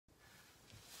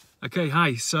Okay,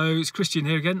 hi, so it's Christian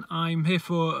here again. I'm here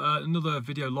for another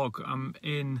video log. I'm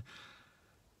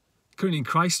currently in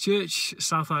Christchurch,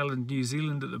 South Island, New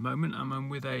Zealand at the moment. I'm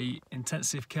with a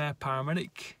intensive care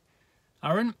paramedic,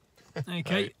 Aaron.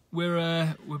 Okay,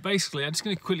 we're basically, I'm just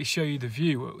going to quickly show you the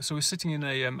view. So we're sitting in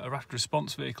a rapid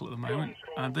response vehicle at the moment,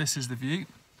 and this is the view.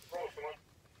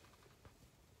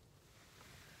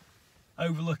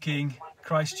 Overlooking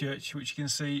Christchurch, which you can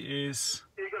see is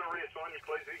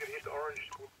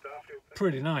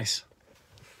pretty nice.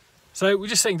 So we're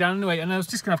just sitting down anyway, and I was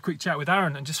just going to have a quick chat with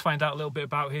Aaron and just find out a little bit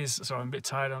about his, sorry I'm a bit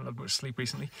tired, I haven't had much sleep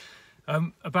recently,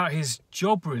 about his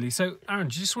job really. So Aaron,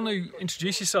 do you just want to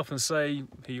introduce yourself and say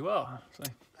who you are?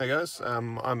 Hey guys,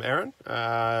 I'm Aaron.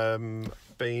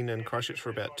 Been in Christchurch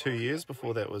for about 2 years.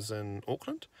 Before that was in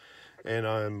Auckland, and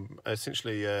I'm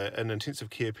essentially an intensive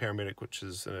care paramedic, which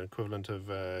is an equivalent of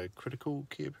a critical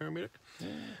care paramedic.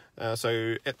 Yeah.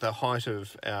 So at the height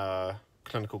of our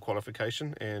clinical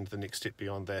qualification, and the next step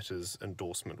beyond that is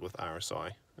endorsement with RSI,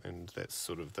 and that's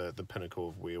sort of the pinnacle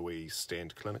of where we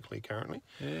stand clinically currently.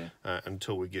 Yeah.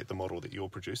 Until we get the model that you're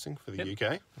producing for the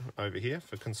UK over here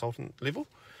for consultant level.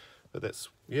 But that's,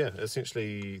 yeah,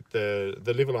 essentially the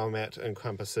level I'm at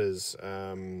encompasses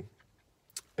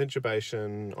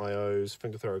intubation, IOs,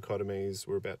 finger thoracotomies.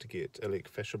 We're about to get iliac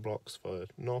fascia blocks for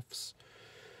NOFs.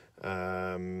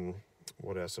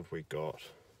 What else have we got?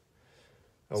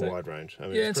 A wide range. I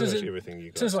mean, yeah, it's pretty much everything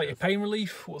you guys. Sounds like your pain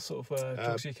relief. What sort of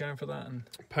drugs are you carrying for that? And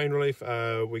pain relief,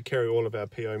 we carry all of our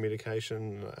PO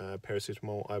medication,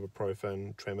 paracetamol,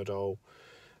 ibuprofen, tramadol,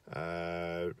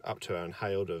 up to our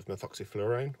inhaled of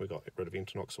methoxyflurane. We got rid of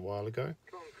Entonox a while ago.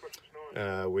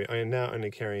 We are now only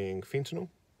carrying fentanyl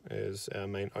as our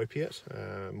main opiate.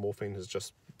 Morphine has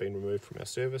just been removed from our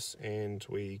service, and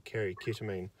we carry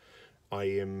ketamine,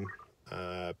 IM,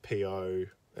 PO,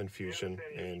 infusion,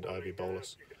 and IV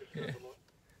bolus. Yeah,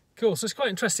 cool. So it's quite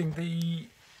interesting.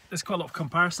 There's quite a lot of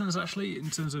comparisons actually in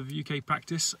terms of UK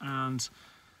practice and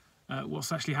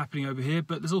what's actually happening over here,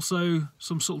 but there's also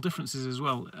some subtle differences as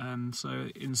well. So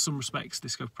in some respects,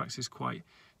 this scope of practice is quite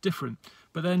different.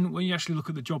 But then when you actually look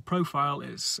at the job profile,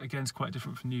 it's quite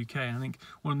different from the UK. And I think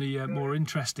one of the more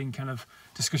interesting kind of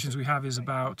discussions we have is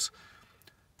about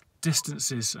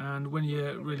distances, and when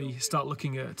you really start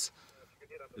looking at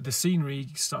the scenery,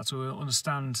 you start to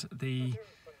understand the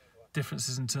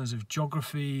differences in terms of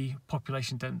geography,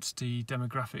 population density,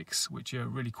 demographics, which are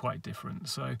really quite different.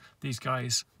 So these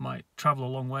guys might travel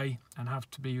a long way and have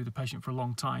to be with the patient for a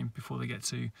long time before they get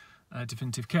to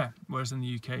definitive care, whereas in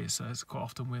the UK it's quite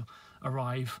often we'll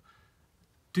arrive,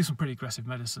 do some pretty aggressive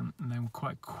medicine, and then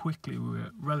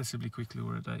relatively quickly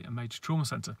we're at a major trauma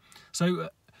centre. So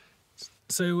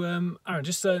Aaron,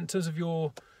 just in terms of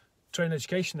your training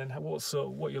education, then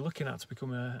what you're looking at to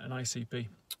become an ICP?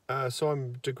 So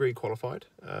I'm degree qualified.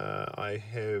 I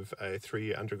have a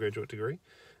 3-year undergraduate degree,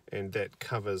 and that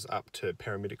covers up to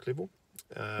paramedic level.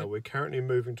 We're currently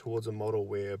moving towards a model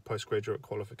where postgraduate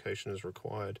qualification is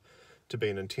required to be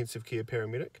an intensive care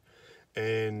paramedic,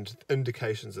 and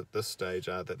indications at this stage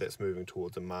are that that's moving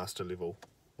towards a master level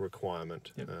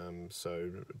requirement. Yep. So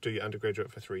do your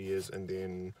undergraduate for 3 years, and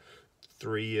then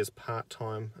 3 years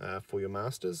part-time for your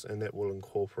masters, and that will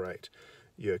incorporate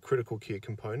your critical care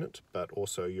component but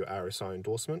also your RSI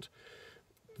endorsement.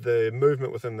 The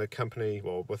movement within the company,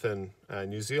 well, within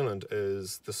New Zealand,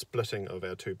 is the splitting of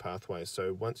our two pathways.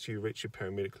 So once you reach your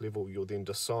paramedic level, you'll then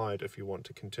decide if you want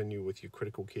to continue with your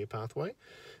critical care pathway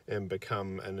and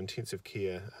become an intensive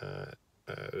care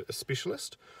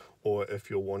specialist, or if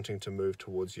you're wanting to move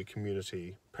towards your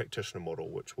community practitioner model,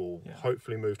 which will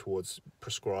hopefully move towards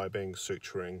prescribing,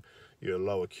 suturing, your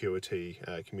low acuity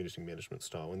community management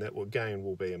style, and that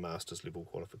will be a master's level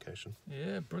qualification.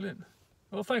 Yeah, brilliant.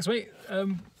 Well, thanks, mate.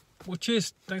 Well,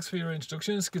 cheers. Thanks for your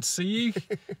introduction. It's good to see you.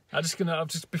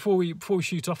 Before we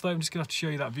shoot off though, I'm just gonna have to show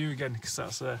you that view again, because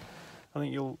that's I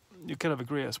think you'll kind of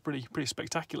agree that's pretty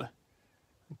spectacular.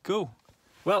 Cool.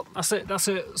 Well, that's it.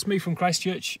 That's me from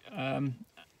Christchurch.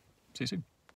 See you soon.